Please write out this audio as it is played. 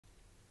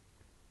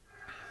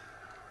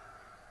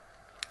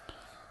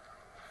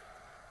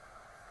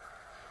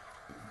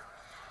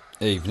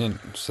Evening.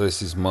 So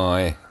this is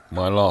my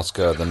last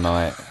go of the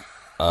night.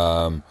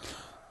 I'm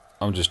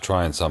just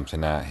trying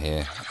something out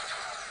here.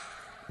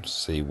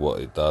 See what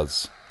it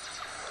does.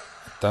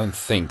 Don't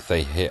think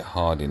they hit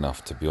hard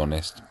enough, to be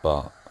honest,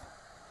 but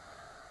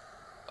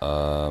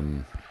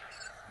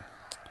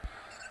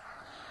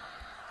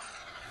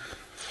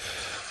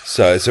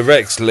so it's a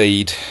Rex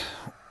lead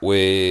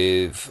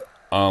with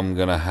I'm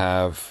gonna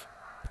have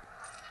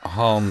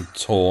Harm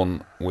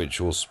Torn, which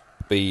will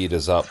speed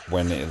us up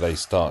when they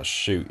start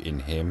shooting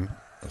him.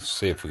 Let's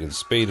see if we can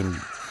speed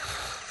him,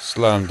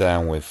 slow him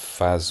down with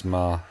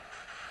Phasma.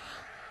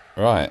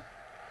 Right,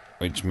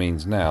 which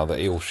means now that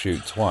he'll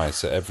shoot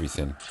twice at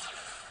everything.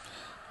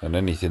 And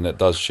anything that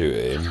does shoot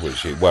at him,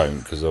 which it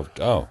won't because of...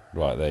 Oh,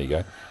 right, there you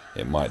go.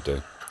 It might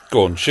do.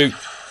 Go on, shoot.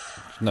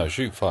 No,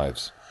 shoot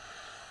 5's.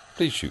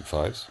 Please shoot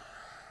 5's.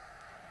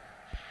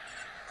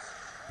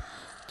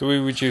 Do we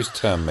reduce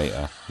turn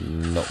meter?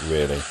 Not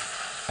really.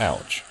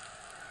 Ouch.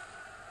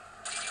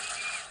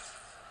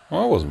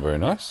 Well, that wasn't very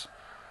nice.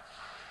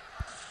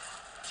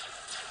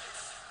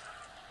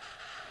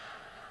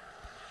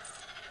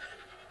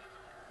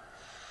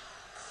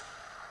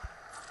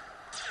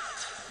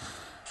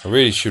 I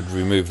really should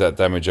remove that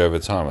damage over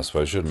time, I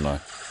suppose, shouldn't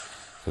I?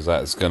 Because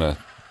that's going to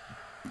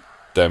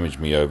damage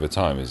me over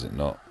time, is it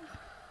not?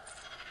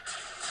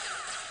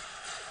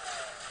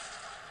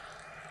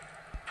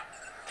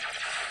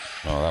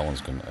 Oh, that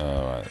one's going to...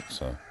 Alright,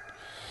 so...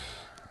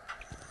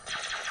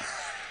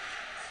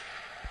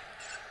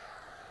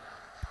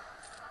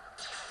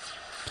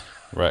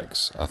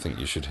 Rex, I think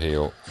you should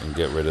heal and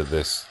get rid of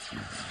this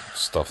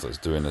stuff that's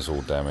doing us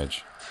all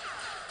damage.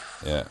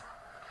 Yeah.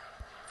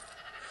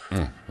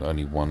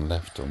 Only one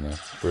left on there.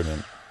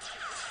 Brilliant.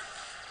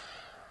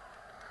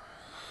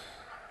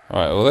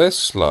 Alright, well they're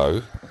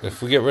slow.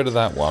 If we get rid of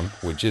that one,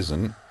 which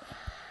isn't.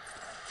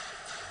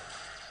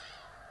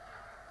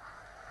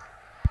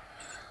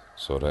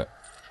 Sort it.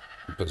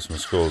 Put some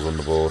scores on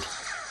the board.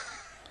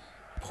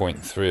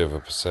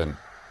 0.3%.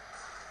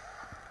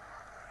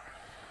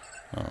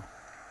 Oh.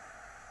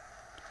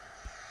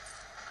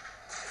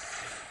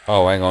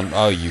 Oh, hang on.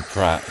 Oh, you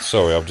prat.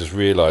 Sorry, I've just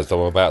realised I'm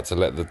about to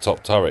let the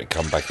top turret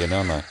come back in,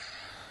 aren't I?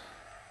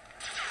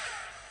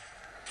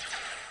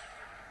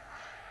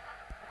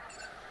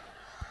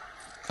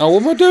 Oh,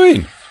 what am I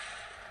doing?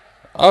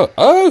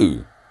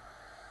 Oh!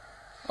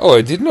 Oh,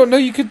 I did not know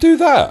you could do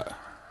that.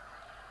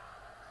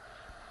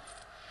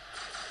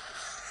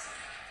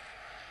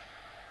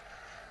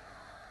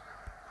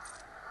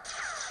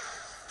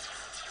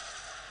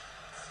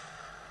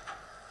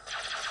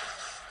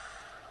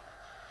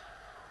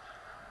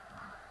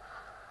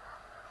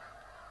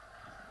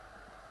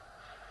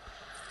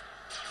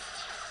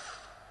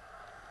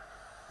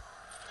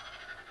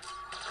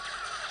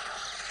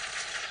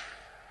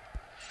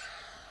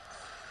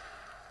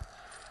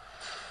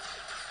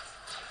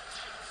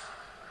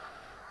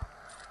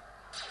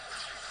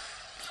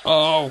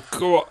 Oh,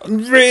 God.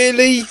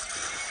 Really?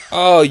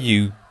 Oh,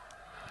 you...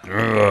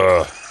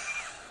 Ugh.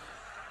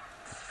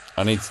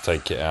 I need to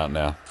take it out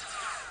now.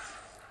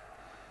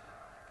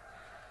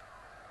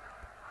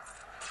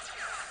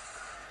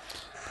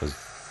 Because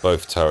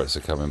both turrets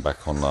are coming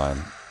back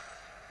online.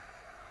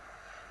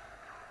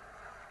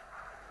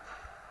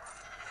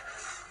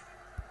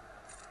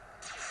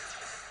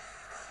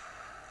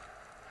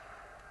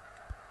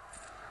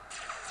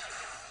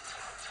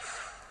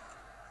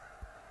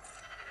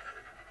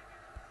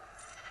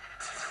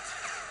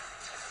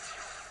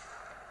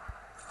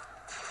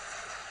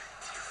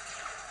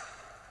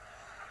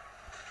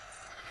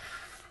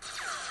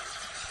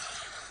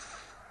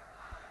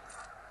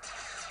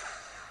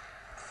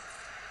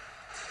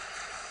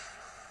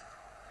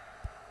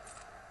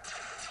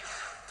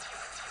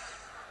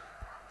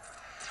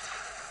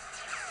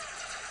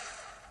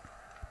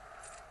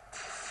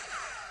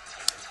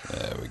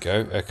 There we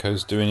go.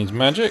 Echo's doing his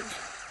magic.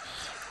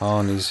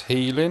 Han is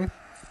healing.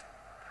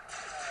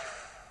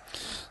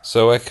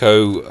 So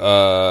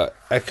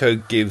Echo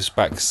gives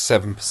back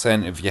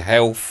 7% of your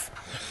health.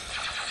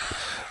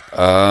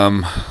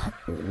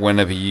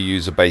 Whenever you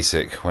use a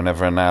basic,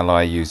 whenever an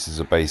ally uses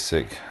a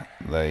basic,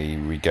 they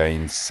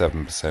regain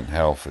 7%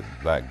 health.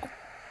 That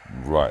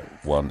right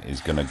one is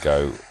going to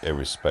go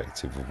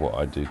irrespective of what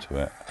I do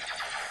to it.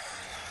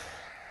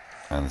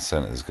 And the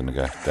centre's going to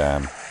go,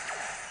 damn.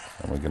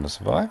 Am we going to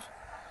survive?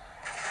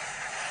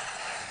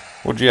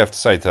 What do you have to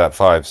say to that,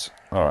 5's?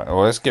 Alright,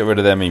 well, let's get rid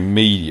of them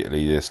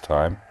immediately this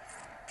time.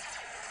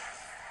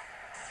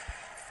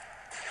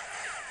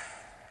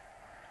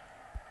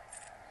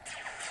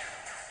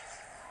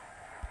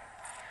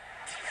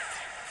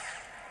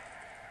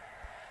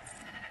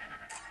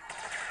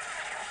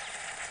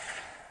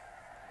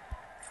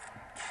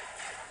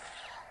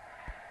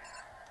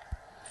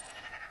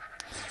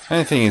 The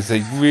only thing is,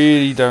 they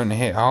really don't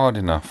hit hard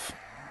enough.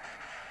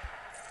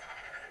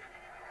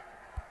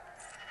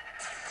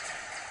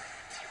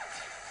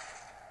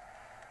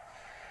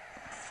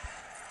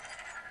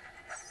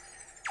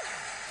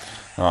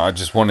 I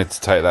just wanted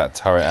to take that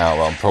turret out,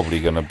 but I'm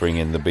probably going to bring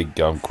in the big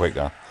gun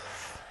quicker.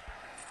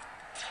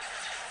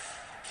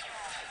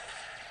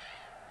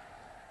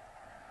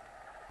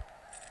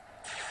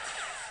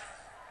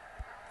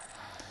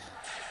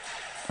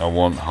 I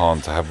want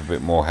Han to have a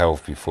bit more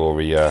health before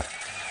he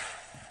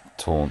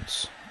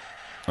taunts.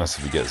 That's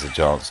if he gets a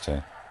chance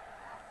to.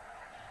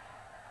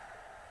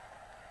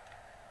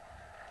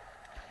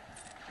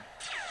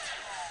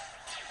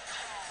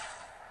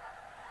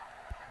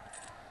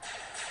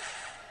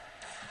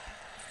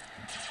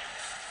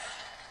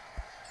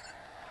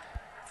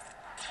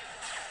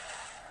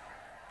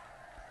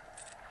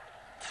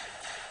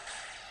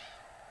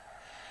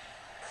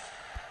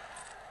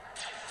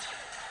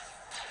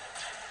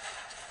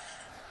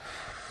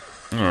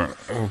 Alright,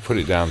 we'll put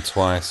it down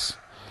twice.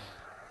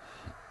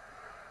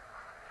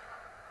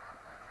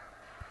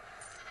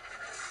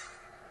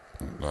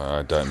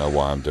 I don't know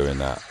why I'm doing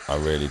that. I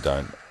really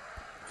don't.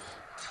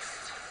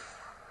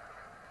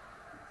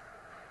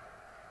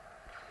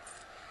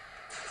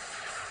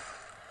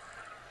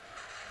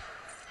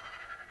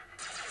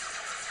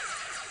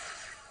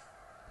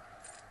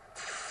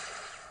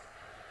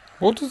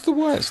 What does the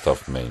white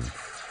stuff mean?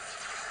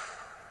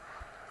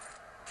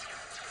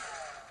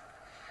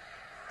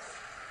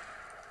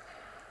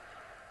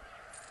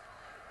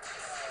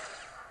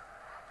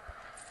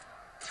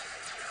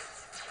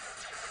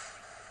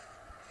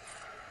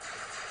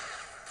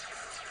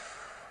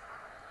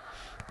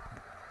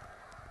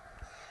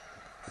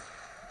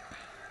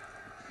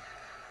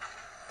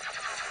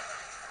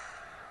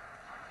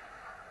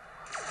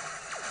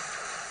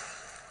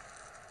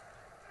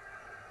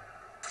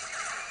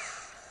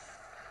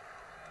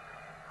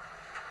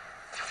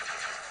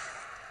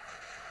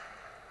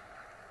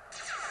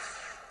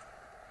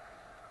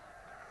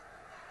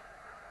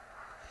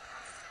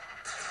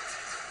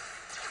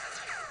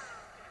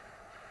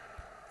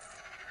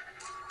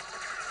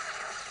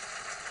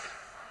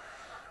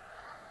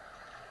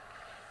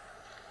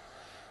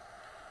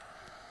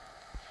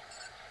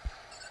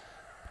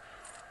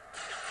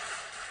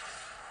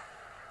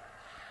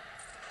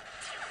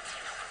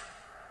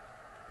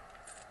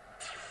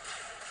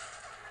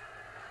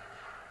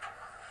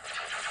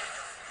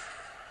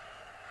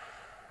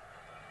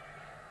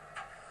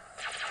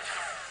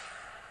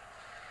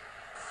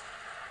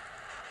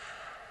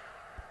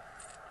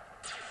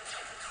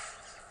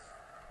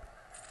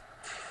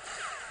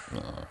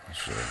 Oh,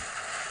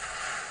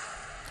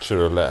 should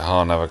have let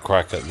Han have a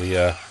crack at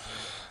the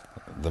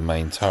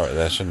main turret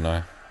there, shouldn't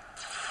I?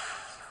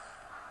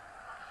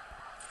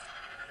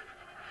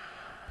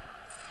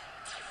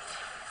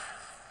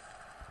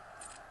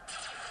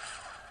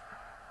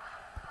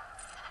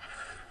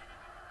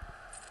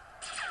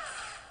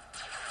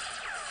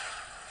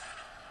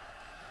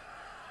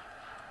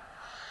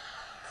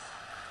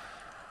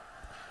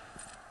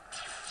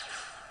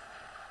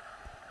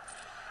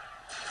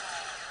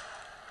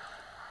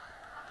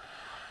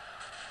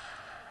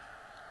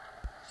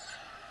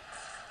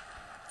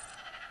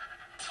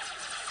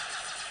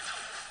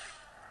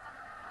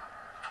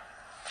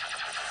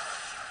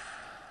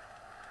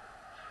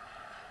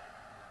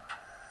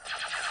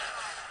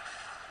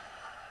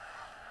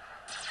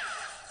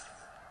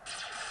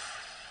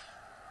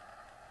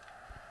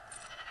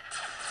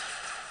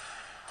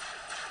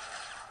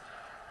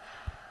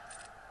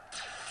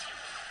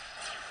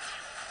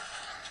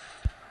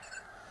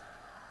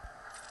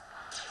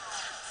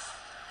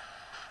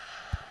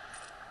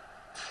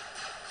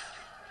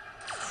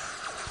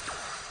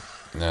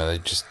 No, they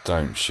just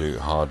don't shoot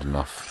hard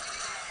enough.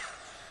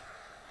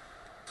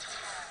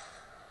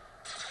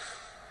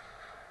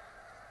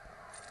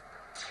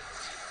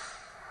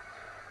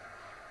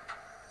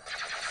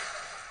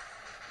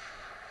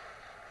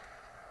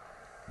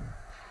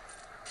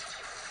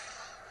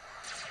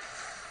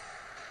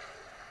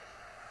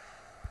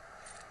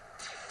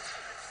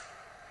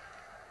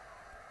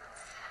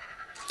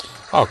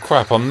 Oh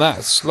crap, I'm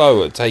that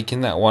slow at taking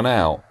that one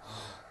out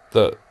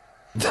that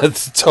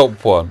the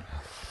top one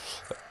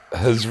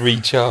has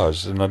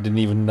recharged and I didn't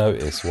even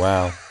notice.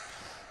 Wow.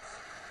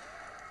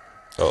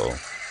 Uh-oh.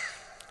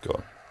 Go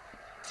on.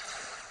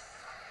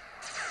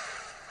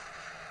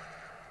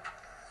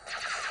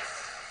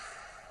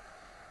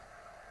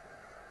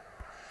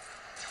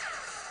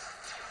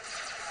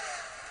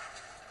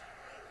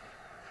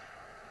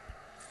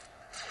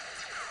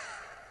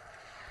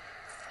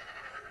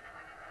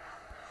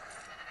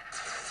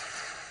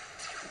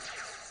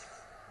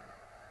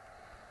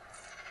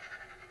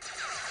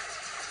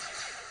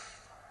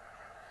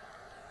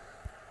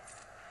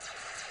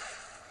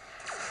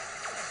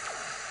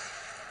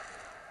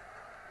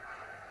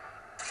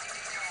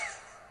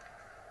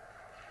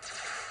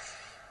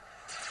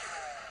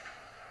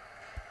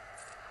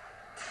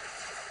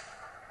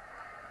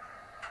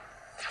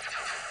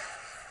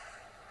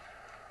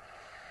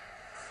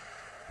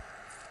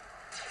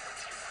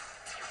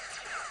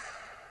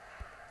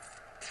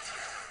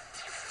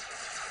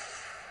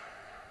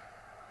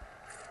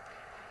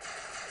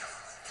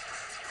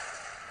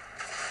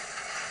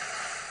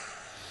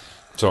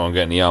 So I'm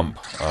getting the ump.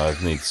 I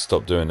need to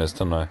stop doing this,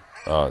 don't I?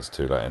 Oh, it's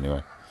too late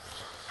anyway.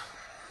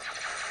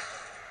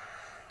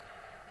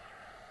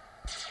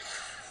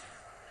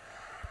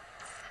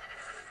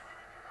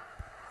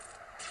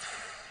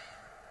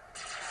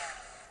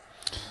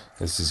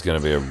 This is going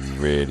to be a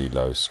really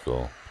low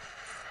score.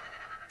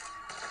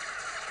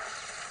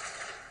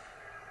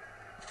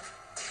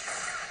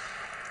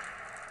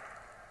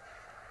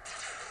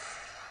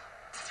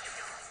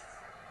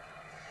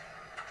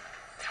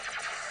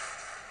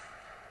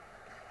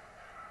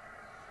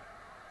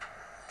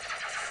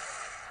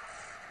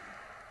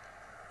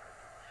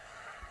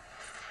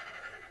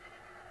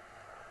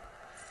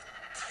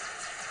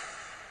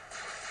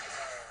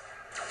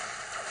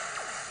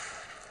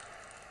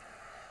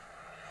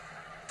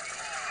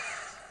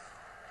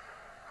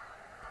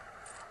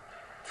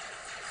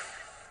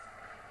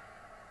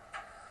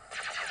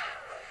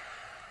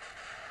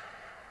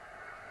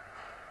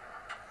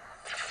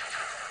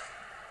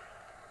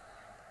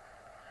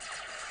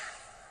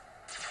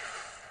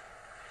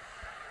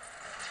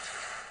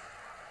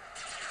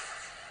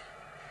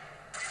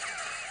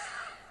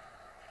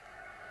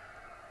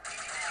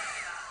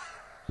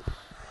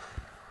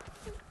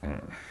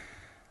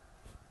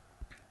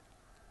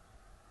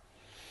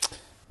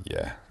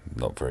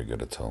 Not very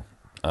good at all.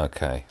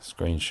 Okay,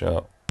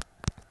 screenshot.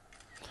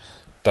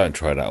 Don't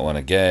try that one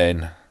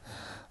again.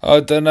 I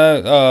don't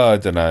know. Oh, I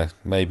don't know.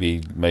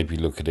 Maybe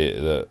look at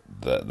it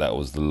that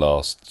was the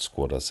last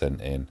squad I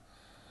sent in.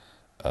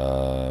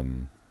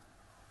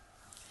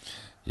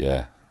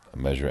 Yeah,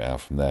 measure it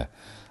out from there.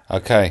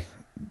 Okay,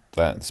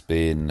 that's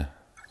been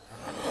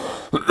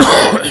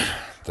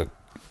the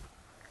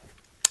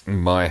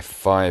my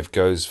 5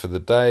 goes for the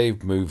day.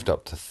 Moved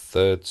up to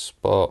 3rd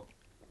spot.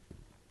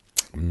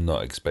 I'm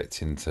not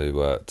expecting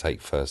to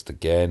take first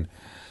again.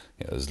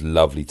 It was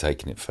lovely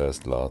taking it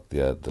first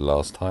the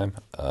last time.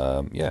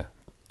 Yeah,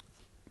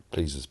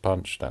 please as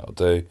punch, that'll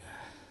do.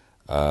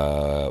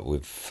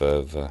 With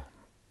further,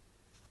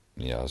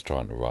 yeah, I was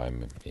trying to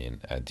rhyme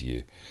in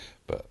adieu,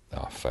 but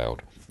I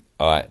failed.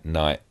 Alright,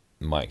 night.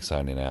 Mike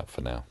signing out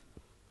for now.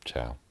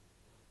 Ciao.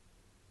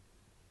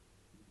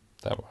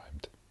 That